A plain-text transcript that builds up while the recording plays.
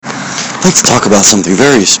I'd like to talk about something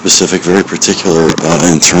very specific, very particular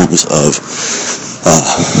in terms of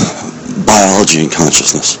biology and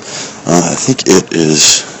consciousness. I think it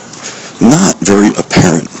is not very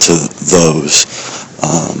apparent to those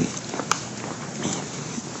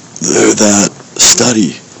that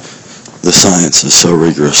study the sciences so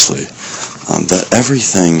rigorously that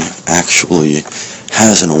everything actually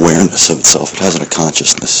has an awareness of itself. It has a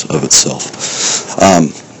consciousness of itself.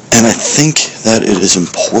 And I think that it is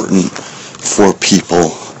important for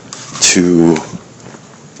people to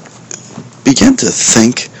begin to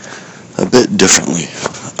think a bit differently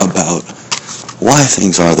about why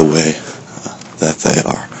things are the way that they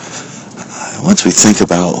are. Once we think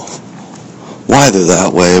about why they're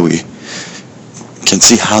that way, we can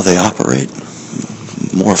see how they operate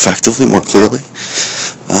more effectively, more clearly.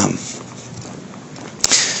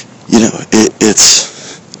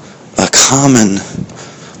 It's a common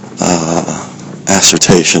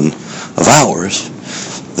assertion of ours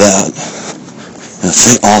that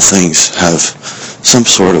all things have some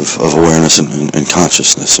sort of awareness and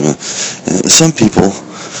consciousness. I mean, some people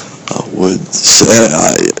would say,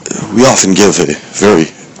 we often give a very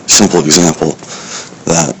simple example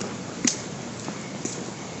that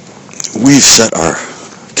we've set our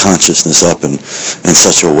consciousness up in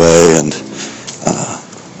such a way, and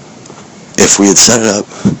if we had set it up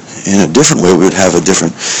in a different way, we would have a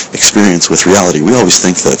different experience with reality. We always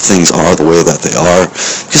think that things are the way that they are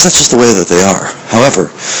because that's just the way that they are. However,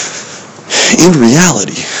 in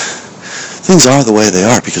reality, things are the way they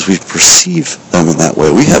are because we perceive them in that way.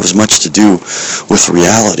 We have as much to do with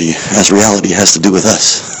reality as reality has to do with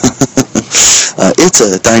us. It's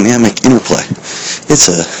a dynamic interplay. It's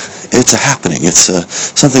a happening. It's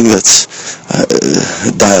something that's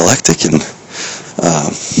dialectic and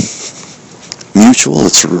mutual.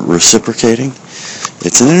 It's reciprocating.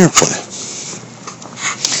 It's an interplay.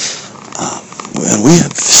 And we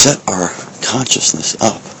have set our consciousness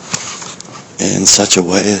up in such a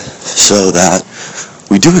way so that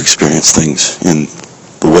we do experience things in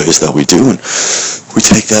the ways that we do, and we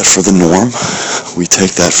take that for the norm. We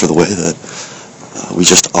take that for the way that we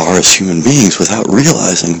just are as human beings without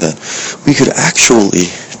realizing that we could actually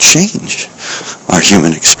change our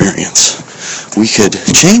human experience. We could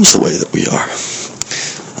change the way that we are.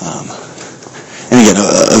 And again,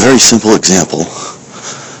 a very simple example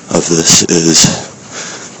of this is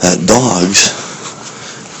that dogs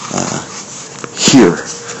hear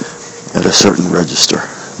at a certain register.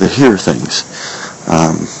 They hear things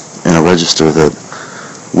in a register that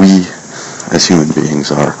we as human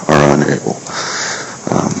beings are unable.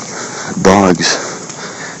 Dogs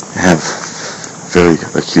have very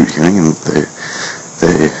acute hearing, and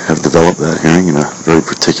they have developed that hearing in a very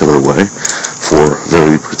particular way for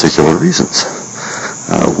very particular reasons.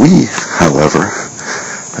 We, however,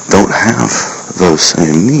 don't have those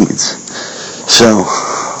same needs. So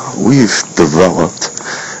we've developed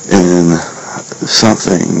in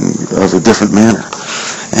something of a different manner.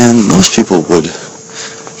 And most people would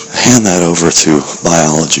hand that over to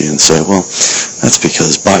biology and say, well, that's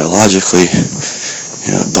because biologically,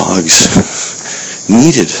 dogs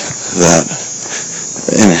needed that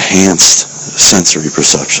enhanced sensory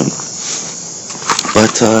perception.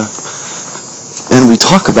 But, and we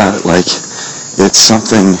talk about it like it's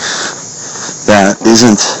something that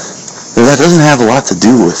doesn't have a lot to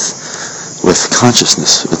do with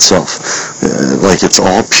consciousness itself. Like it's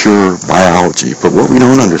all pure biology. But what we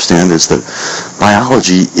don't understand is that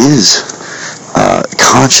biology is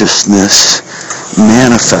consciousness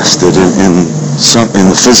manifested in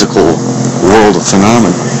the physical world of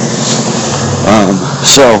phenomena.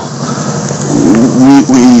 So we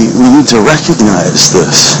need to recognize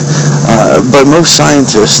this. But most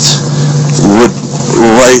scientists would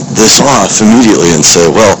write this off immediately and say,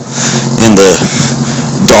 well, in the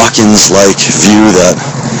Dawkins-like view that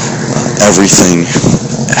everything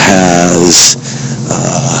has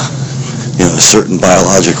a certain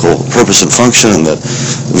biological purpose and function, and that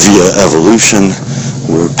via evolution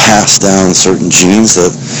we're passed down certain genes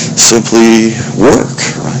that simply work,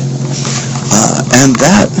 right? And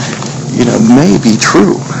that, may be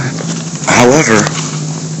true. However,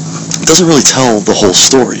 it doesn't really tell the whole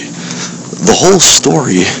story. The whole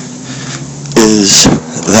story is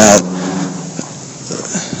that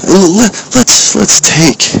let's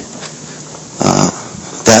take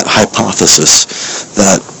that hypothesis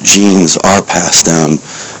that genes are passed down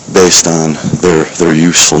based on their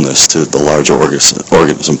usefulness to the larger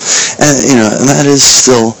organism, and that is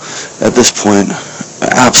still at this point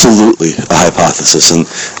absolutely a hypothesis, and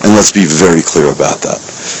let's be very clear about that.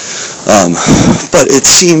 But it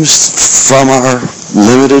seems from our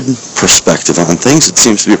limited perspective on things. It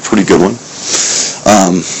seems to be a pretty good one.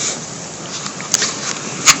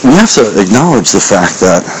 We have to acknowledge the fact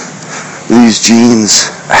that these genes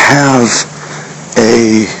have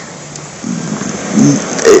a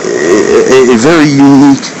very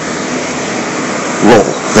unique role.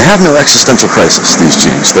 They have no existential crisis, these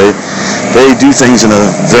genes. They do things in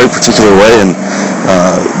a very particular way, and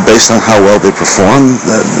based on how well they perform,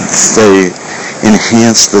 they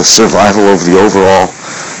enhance the survival of the overall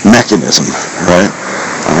mechanism, right?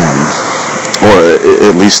 Or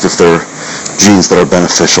at least if they're genes that are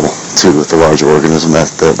beneficial to the larger organism,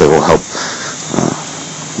 that they will help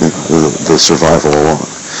the survival along.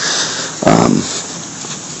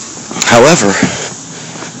 However,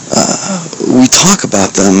 we talk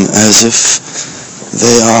about them as if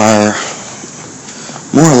they are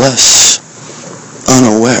more or less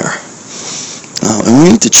unaware. And we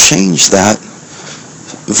need to change that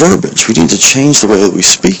verbiage. We need to change the way that we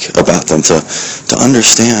speak about them to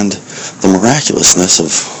understand the miraculousness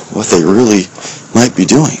of what they really might be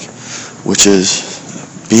doing, which is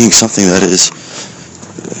being something that is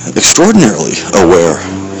extraordinarily aware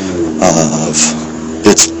of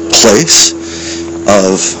its place,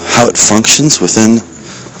 of how it functions within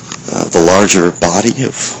the larger body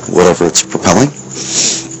of whatever it's propelling.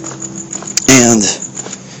 And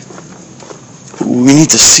we need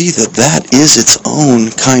to see that that is its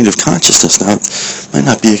own kind of consciousness. Now, it might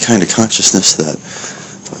not be a kind of consciousness that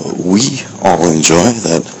we all enjoy,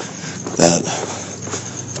 that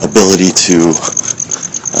ability to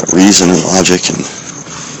reason and logic and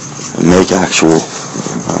make actual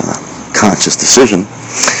conscious decision.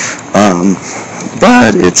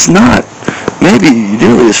 But it's not maybe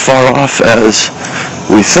nearly as far off as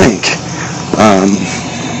we think.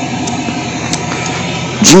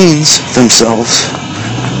 Genes themselves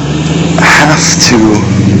have to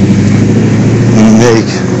make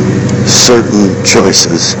certain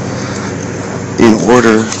choices in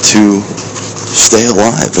order to stay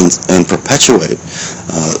alive and perpetuate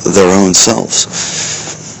their own selves.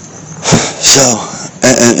 So,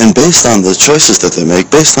 and based on the choices that they make,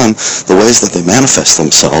 based on the ways that they manifest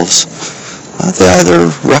themselves, they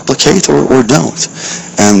either replicate or don't.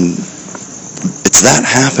 And it's that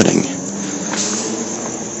happening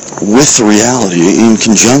with reality, in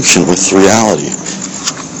conjunction with reality,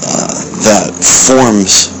 that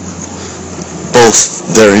forms both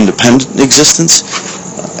their independent existence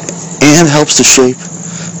and helps to shape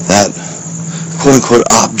that quote-unquote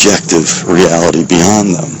objective reality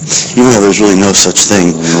beyond them. Even though there's really no such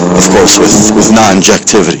thing, of course, with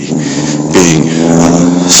non-objectivity being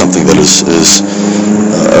something that is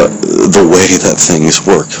the way that things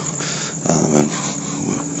work. And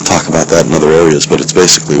we'll talk about that in other areas, but it's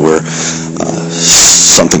basically where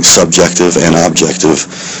something subjective and objective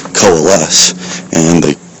coalesce,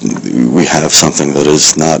 and we have something that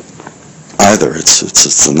is not either. It's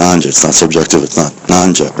not subjective, it's not not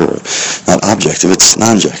objective, it's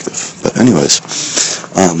non-objective. But anyways,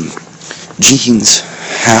 genes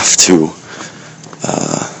have to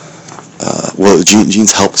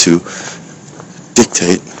genes help to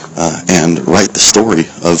dictate and write the story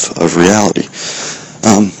of reality,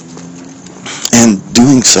 and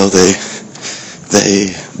doing so they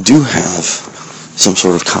do have some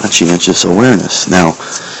sort of conscientious awareness. Now,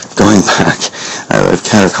 going back, I've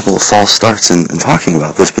had a couple of false starts in talking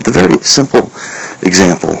about this, but the very simple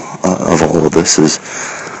example of all of this is,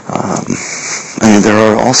 there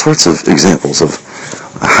are all sorts of examples of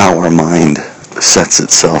how our mind sets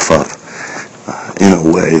itself up in a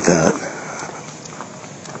way that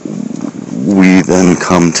we then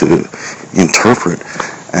come to interpret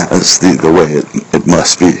as the way it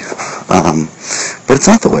must be. But it's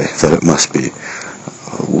not the way that it must be.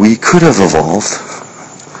 We could have evolved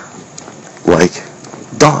like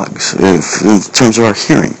dogs in terms of our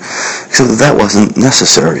hearing, so that wasn't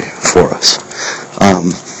necessary for us.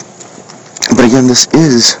 But again, this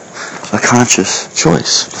is a conscious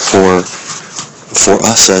choice for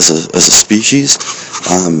us as a species.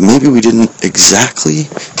 Maybe we didn't exactly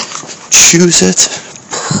choose it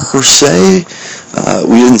per se.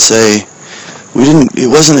 It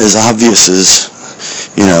wasn't as obvious as,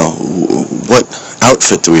 what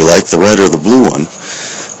outfit do we like, the red or the blue one.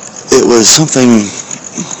 It was something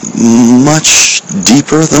much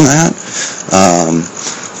deeper than that,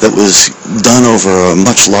 that was done over a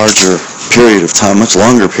much larger period of time, much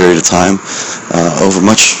longer period of time, over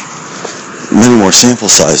many more sample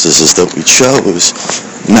sizes, is that we chose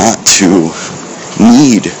not to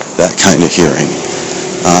need that kind of hearing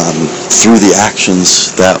through the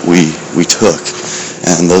actions that we took.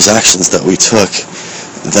 And those actions that we took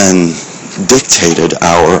then dictated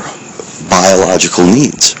our biological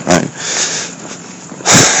needs, right?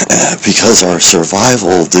 Because our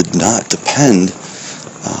survival did not depend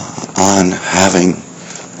on having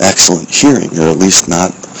excellent hearing, or at least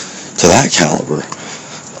not to that caliber.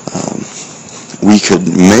 We could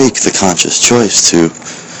make the conscious choice to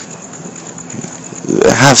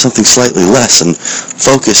have something slightly less and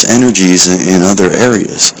focus energies in other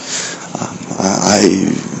areas. I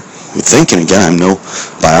would think, and again, I'm no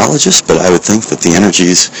biologist, but I would think that the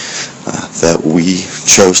energies that we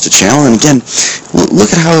chose to channel, and again, look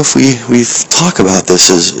at how if we talk about this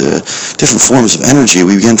as different forms of energy,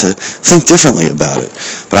 we begin to think differently about it.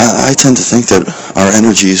 But I tend to think that our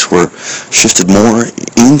energies were shifted more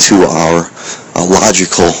into our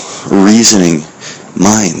logical reasoning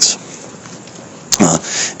minds,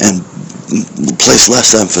 and place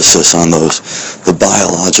less emphasis on the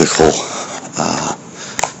biological,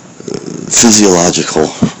 physiological,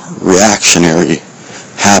 reactionary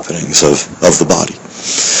happenings of the body.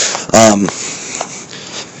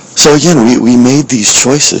 So again, we made these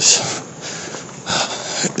choices.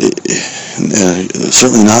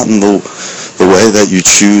 Certainly not in the way that you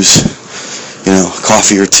choose,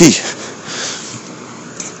 coffee or tea.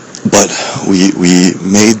 But we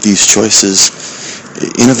made these choices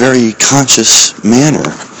in a very conscious manner,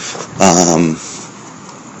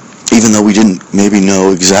 even though we didn't maybe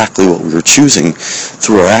know exactly what we were choosing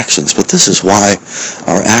through our actions. But this is why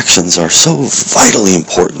our actions are so vitally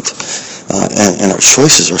important, and our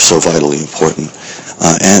choices are so vitally important.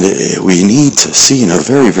 And we need to see in a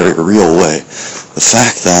very, very real way the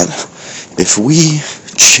fact that if we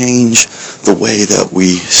change the way that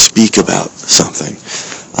we speak about something,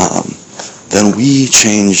 then we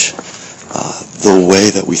change the way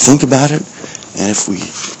that we think about it. And if we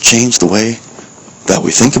change the way that we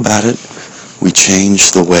think about it, we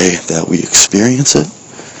change the way that we experience it.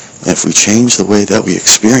 And if we change the way that we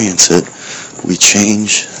experience it, we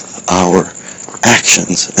change our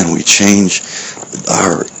actions and we change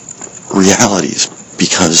our realities,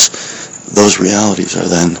 because those realities are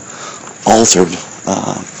then altered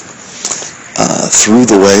through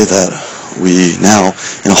the way that we now,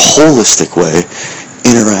 in a holistic way,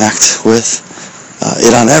 interact with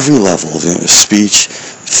it on every level, speech,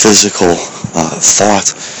 physical,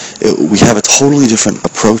 thought. We have a totally different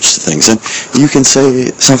approach to things. And you can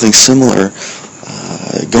say something similar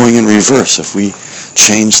going in reverse. If we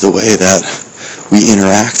change the way that we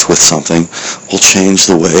interact with something, we'll change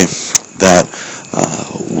the way that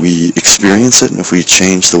we experience it. And if we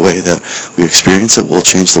change the way that we experience it, we'll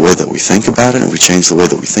change the way that we think about it. And if we change the way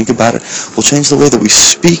that we think about it, we'll change the way that we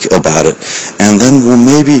speak about it. And then we'll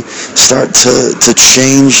maybe start to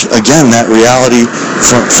change, again, that reality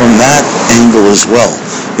from that angle as well.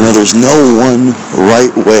 There's no one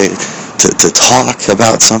right way to talk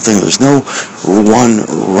about something. There's no one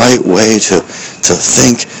right way to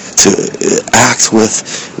think, to act with.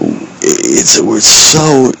 We're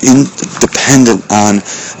so dependent on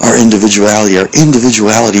our individuality. Our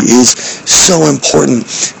individuality is so important.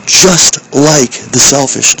 Just like the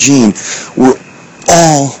selfish gene, we're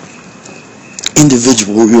all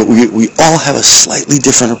individual. We all have a slightly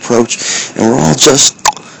different approach, and we're all just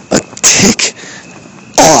a tick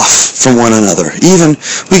off from one another. Even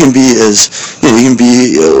we can be you can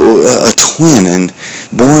be a twin and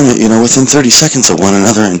born within 30 seconds of one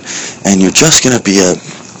another, and you're just going to be a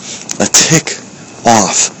tick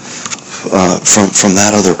off from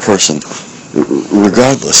that other person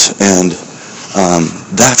regardless. And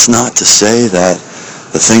that's not to say that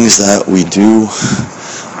the things that we do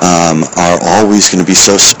are always going to be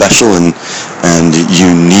so special and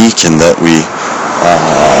unique, and that we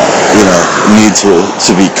need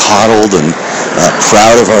to be coddled and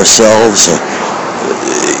proud of ourselves,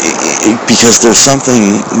 because there's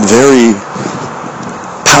something very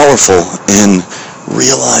powerful in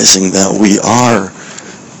realizing that we are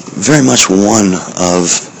very much one of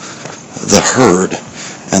the herd,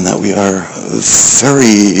 and that we are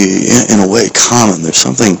very, in a way, common. There's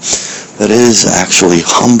something that is actually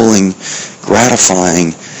humbling,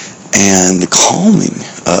 gratifying, and calming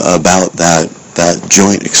about that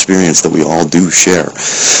joint experience that we all do share.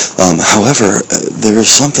 However, there's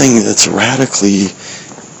something that's radically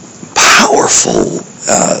powerful,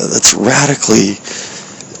 that's radically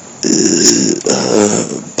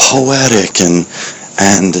poetic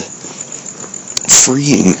and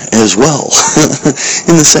freeing as well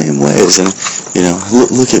in the same ways. And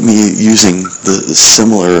look at me using the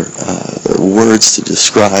similar words to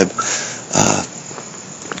describe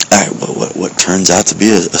what turns out to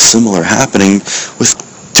be a similar happening with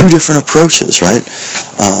two different approaches, right?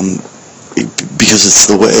 Because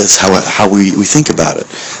it's how we think about it.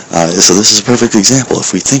 So this is a perfect example.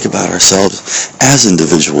 If we think about ourselves as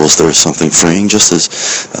individuals, there is something freeing, just as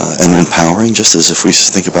and empowering, just as if we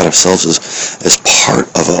think about ourselves as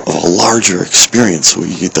part of a larger experience.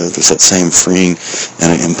 There's that same freeing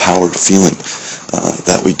and empowered feeling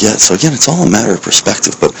that we get. So again, it's all a matter of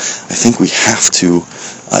perspective, but I think we have to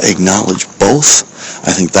acknowledge both.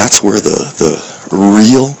 I think that's where the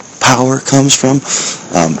real power comes from,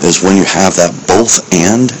 is when you have that both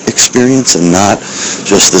and experience, and not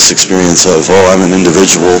just this experience of, oh, I'm an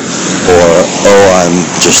individual, or, oh, I'm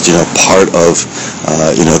just, part of,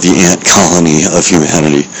 the ant colony of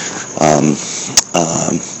humanity.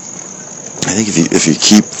 I think if you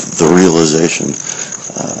keep the realization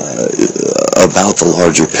about the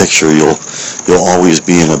larger picture, you'll always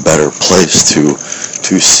be in a better place to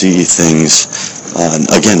see things.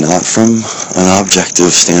 Again, not from an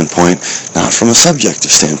objective standpoint, not from a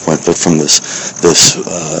subjective standpoint, but from this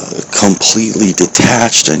completely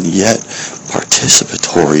detached and yet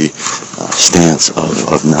participatory stance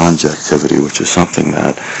of non-objectivity, which is something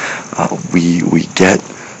that we get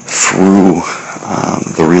through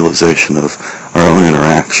the realization of our own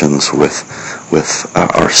interactions with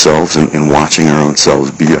ourselves, and in watching our own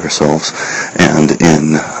selves be ourselves, and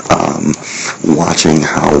in watching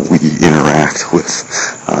how we interact with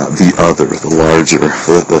the other, the larger,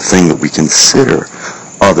 the thing that we consider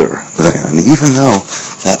other than, even though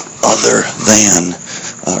that other than,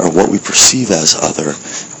 or what we perceive as other,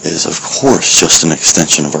 is of course just an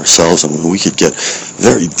extension of ourselves. And we could get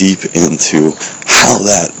very deep into how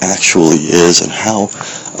that actually is, and how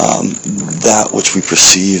that which we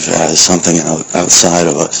perceive as something outside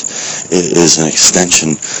of us is an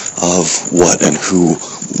extension of what and who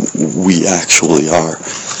we actually are.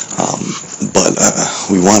 But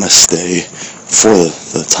we want to stay, for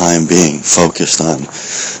the time being, focused on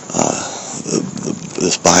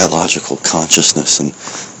this biological consciousness, and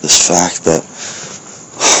this fact that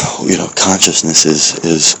consciousness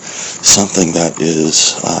is something that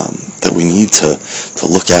is that we need to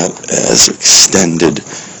look at as extended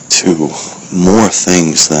to more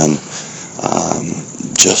things than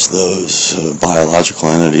just those biological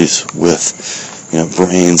entities with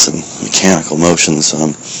brains and mechanical motions.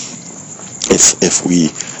 If we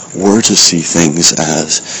were to see things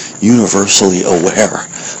as universally aware,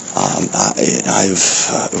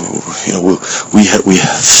 we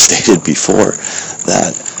have stated before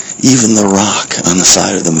that even the rock on the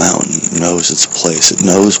side of the mountain knows its place. It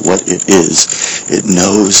knows what it is. It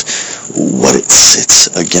knows what it sits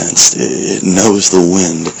against. It knows the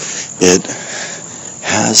wind. It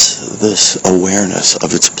has this awareness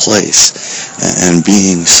of its place, and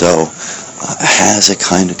being so, has a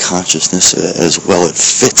kind of consciousness as well. It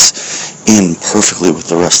fits in perfectly with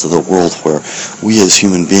the rest of the world, where we as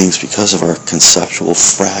human beings, because of our conceptual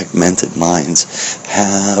fragmented minds,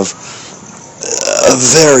 have a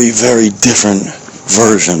very, very different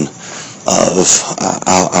version of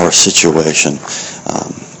our situation.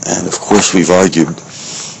 And of course we've argued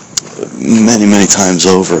many, many times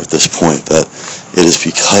over at this point that it is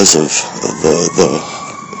because of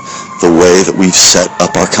the way that we've set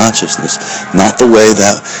up our consciousness, not the way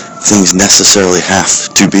that things necessarily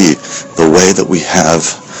have to be, the way that we have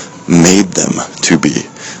made them to be,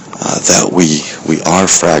 that we are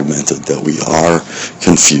fragmented, that we are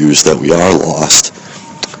confused, that we are lost,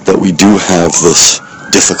 that we do have this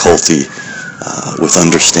difficulty with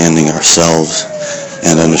understanding ourselves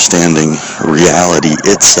and understanding reality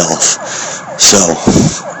itself. So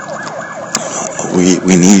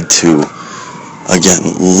we need to, again,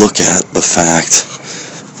 look at the fact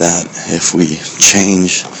that if we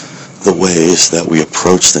change the ways that we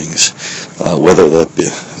approach things, whether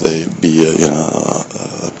they be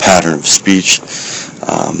a pattern of speech,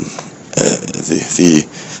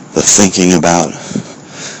 the thinking about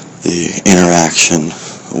the interaction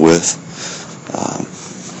with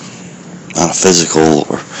on a physical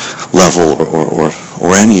or level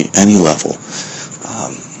or any level.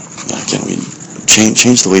 Again, we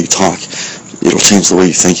change the way you talk. It'll change the way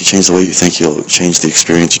you think. You change the way you think, you'll change the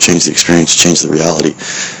experience. You change the experience, you change the reality.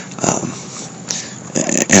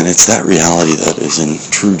 And it's that reality that is in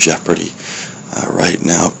true jeopardy right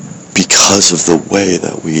now, because of the way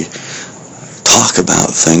that we talk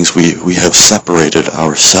about things. We have separated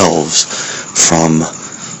ourselves from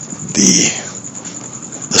the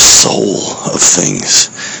soul of things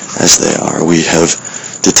as they are. We have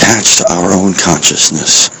detached our own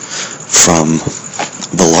consciousness from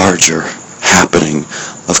the larger happening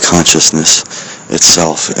of consciousness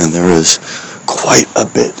itself, and there is quite a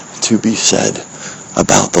bit to be said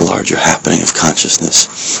about the larger happening of consciousness.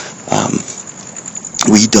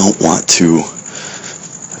 We don't want to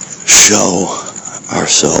show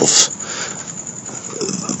ourselves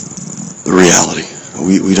reality.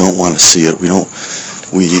 We don't want to see it. We,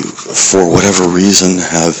 for whatever reason,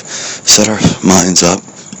 have set our minds up,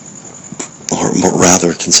 or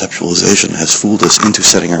rather conceptualization has fooled us into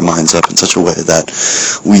setting our minds up in such a way that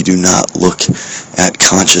we do not look at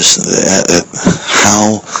at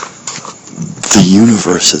how the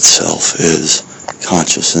universe itself is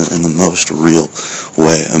conscious in the most real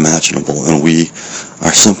way imaginable, and we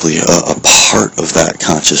are simply a part of that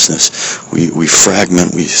consciousness. We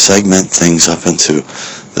fragment, we segment things up into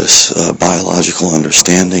this biological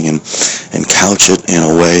understanding and couch it in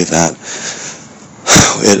a way that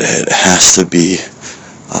it has to be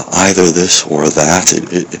either this or that.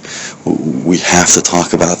 We have to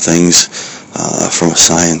talk about things from a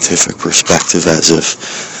scientific perspective as if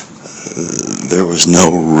there was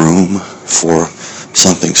no room for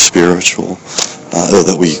something spiritual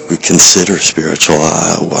that we consider spiritual.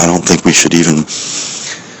 I don't think we should even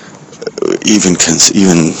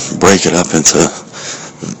break it up into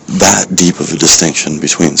that deep of a distinction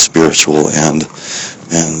between spiritual and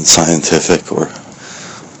scientific, or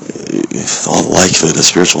all like it.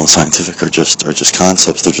 Spiritual and scientific are just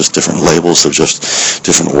concepts. They're just different labels. They're just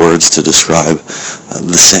different words to describe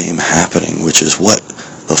the same happening, which is what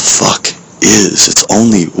the fuck is. It's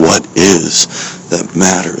only what is that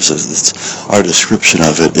matters. Our description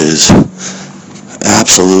of it is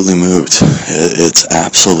absolutely moot. It's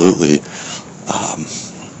absolutely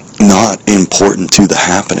not important to the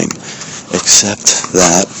happening, except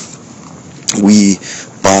that we,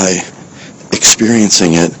 by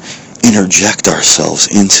experiencing it, interject ourselves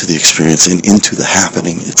into the experience and into the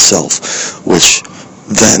happening itself, which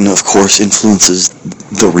then, of course, influences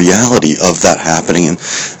the reality of that happening,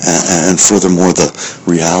 and furthermore the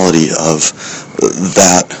reality of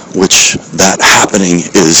that which that happening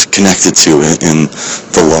is connected to in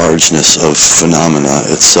the largeness of phenomena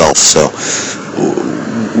itself. So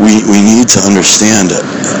we need to understand,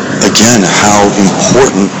 again, how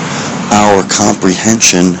important our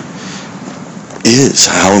comprehension is,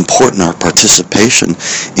 how important our participation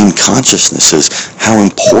in consciousness is, how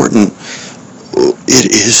important it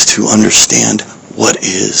is to understand what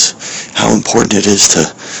is, how important it is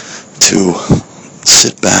to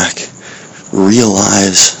sit back,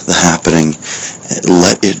 realize the happening,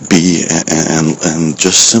 let it be, and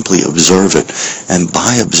just simply observe it. And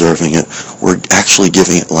by observing it, we're actually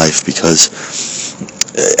giving it life, because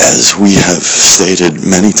as we have stated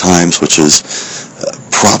many times, which is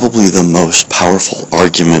probably the most powerful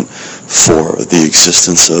argument for the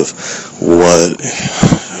existence of what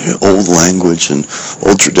old language and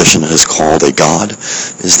old tradition has called a god,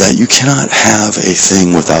 is that you cannot have a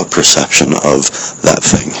thing without perception of that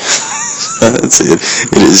thing.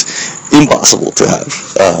 It is impossible to have.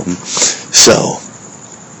 So,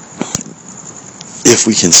 if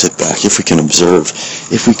we can sit back, if we can observe,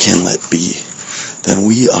 if we can let be, then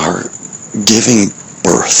we are giving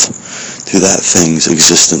birth to that thing's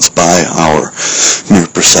existence by our mere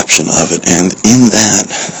perception of it. And in that,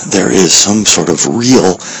 there is some sort of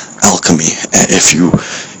real alchemy. If you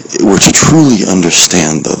were to truly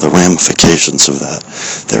understand the ramifications of that,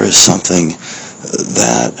 there is something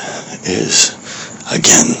that is,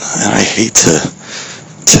 again, and I hate to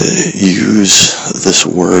use this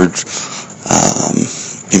word,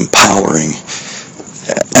 empowering,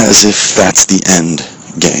 as if that's the end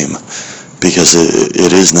game, because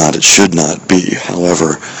it is not, it should not be.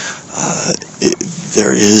 However,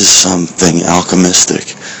 there is something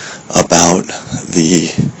alchemistic about the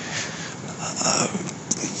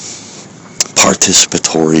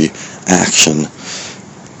participatory action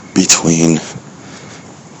between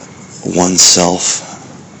oneself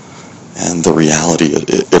and the reality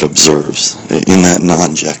it observes. In that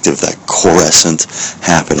non-objective, that quiescent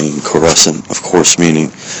happening, quiescent, of course,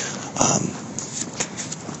 meaning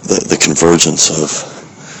the convergence of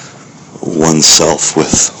oneself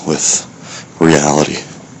with reality,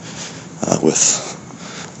 with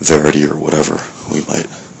verity, or whatever we might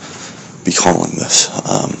be calling this.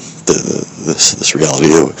 This reality,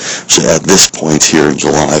 which at this point here in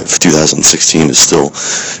July of 2016 is still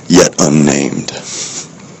yet unnamed.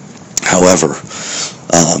 However,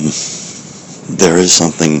 there is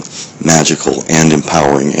something magical and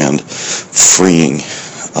empowering and freeing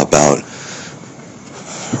about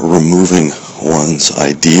removing one's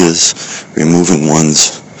ideas, removing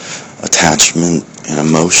one's attachment and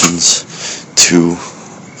emotions to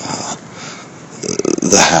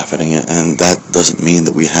the happening. And that doesn't mean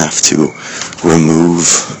that we have to remove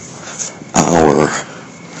our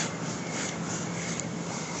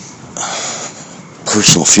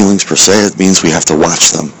personal feelings per se. It means we have to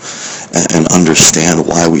watch them and understand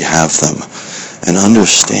why we have them, and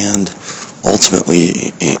understand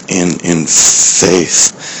ultimately in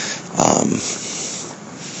faith.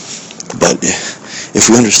 But if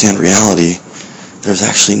we understand reality, there's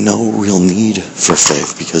actually no real need for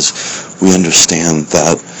faith, because we understand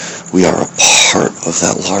that we are a part of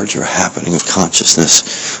that larger happening of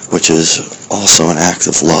consciousness, which is also an act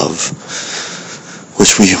of love,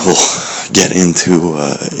 which we will get into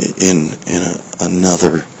in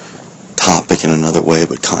another topic in another way.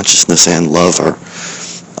 But consciousness and love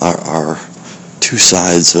are two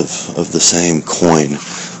sides of the same coin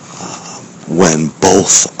when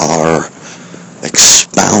both are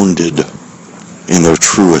expounded in their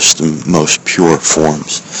truest and most pure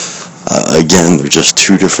forms. Again, they're just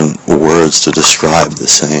two different words to describe the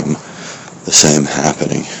same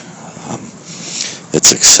happening.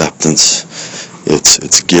 It's acceptance,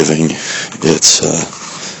 it's giving, it's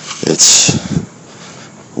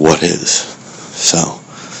what is. So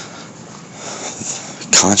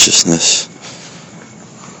consciousness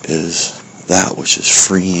is that which is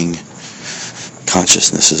freeing.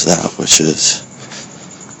 Consciousness is that which is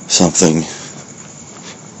something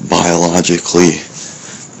biologically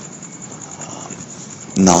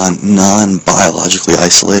non-biologically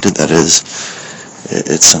isolated. That is,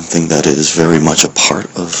 it's something that is very much a part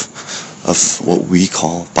of what we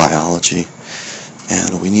call biology,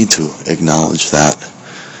 and we need to acknowledge that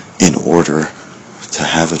in order to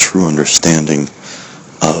have a true understanding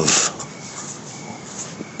of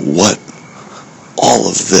what all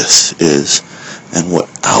of this is and what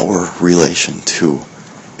our relation to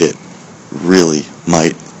it really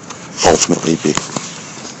might ultimately be.